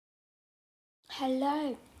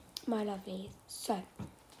Hello, my lovelies. So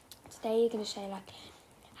today you're gonna show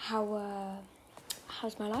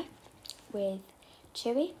how's my life with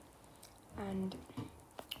Chewy, and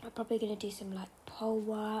I'm probably gonna do some pole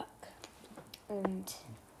work and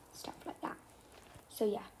stuff like that.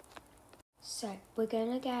 So yeah, so we're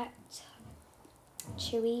gonna get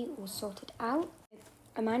Chewy all sorted out.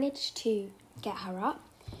 I managed to get her up.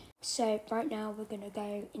 So right now we're gonna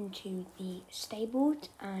go into the stables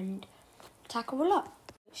and tack her all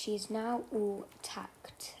up. She's now all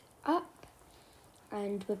tacked up,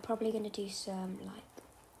 and we're probably going to do some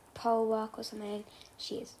pole work or something.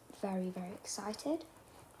 She is very, very excited,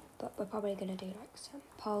 but we're probably going to do some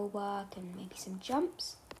pole work and maybe some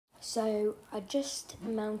jumps. So I just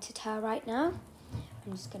mounted her right now.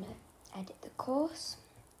 I'm just going to edit the course,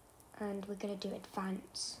 and we're going to do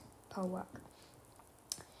advanced pole work.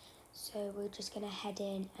 So we're just going to head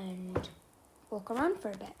in and walk around for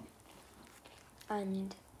a bit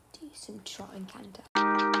and do some trot and canter.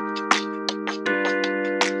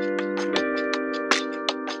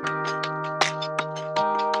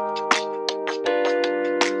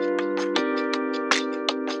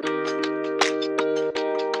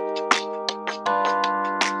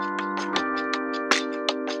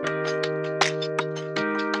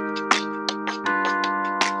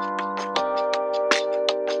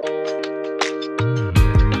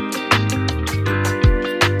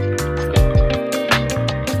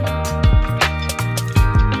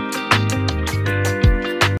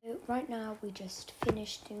 Right now we just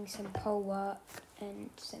finished doing some pole work and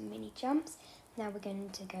some mini jumps. Now we're going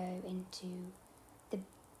to go into the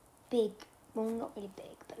big, well not really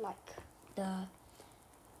big, but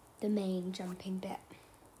the main jumping bit.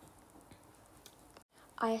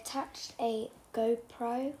 I attached a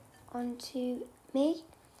GoPro onto me,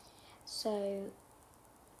 so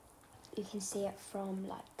you can see it from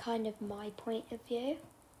kind of my point of view,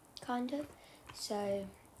 kind of. So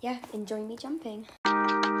yeah, enjoy me jumping.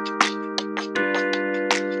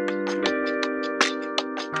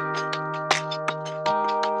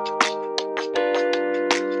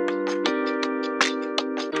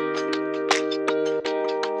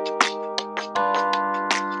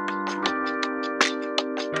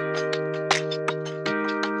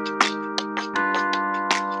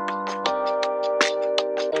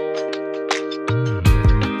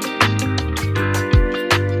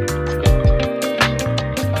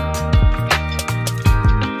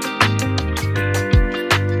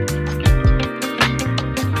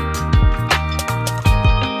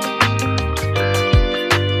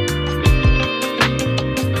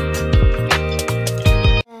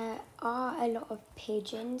 A lot of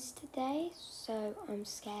pigeons today, so I'm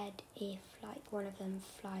scared if one of them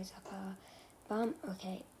flies up a bum.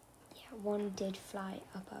 Okay, yeah, one did fly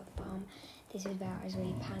up a bum. This is where I was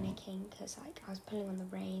really panicking because I was pulling on the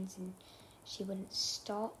reins and she wouldn't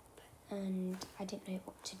stop, and I didn't know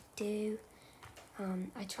what to do.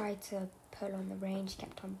 I tried to pull on the reins, she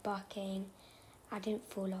kept on bucking. I didn't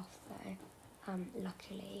fall off though,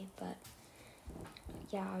 luckily, but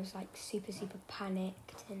yeah, I was super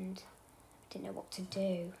panicked and didn't know what to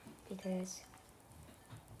do because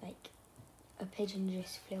a pigeon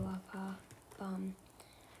just flew up her bum.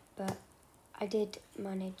 But I did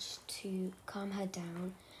manage to calm her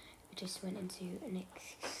down. We just went into an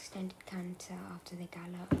extended canter after the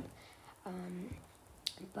gallop,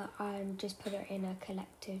 but I'm just put her in a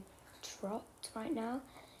collective trot right now.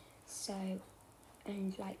 So,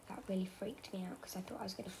 and that really freaked me out because I thought I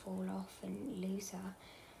was going to fall off and lose her,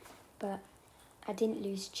 but I didn't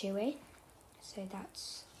lose Chewy. So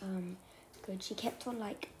that's good. She kept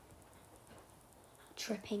on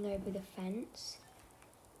tripping over the fence,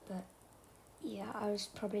 but yeah, I was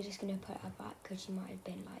probably just gonna put her back because she might have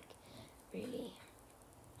been really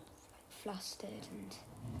flustered, and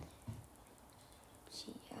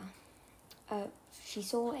she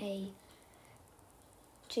saw a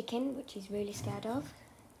chicken which she's really scared of.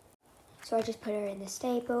 So I just put her in the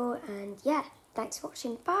stable, and yeah, thanks for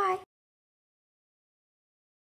watching. Bye.